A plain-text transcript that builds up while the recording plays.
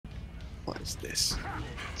What is this?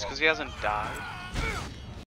 It's because he hasn't died.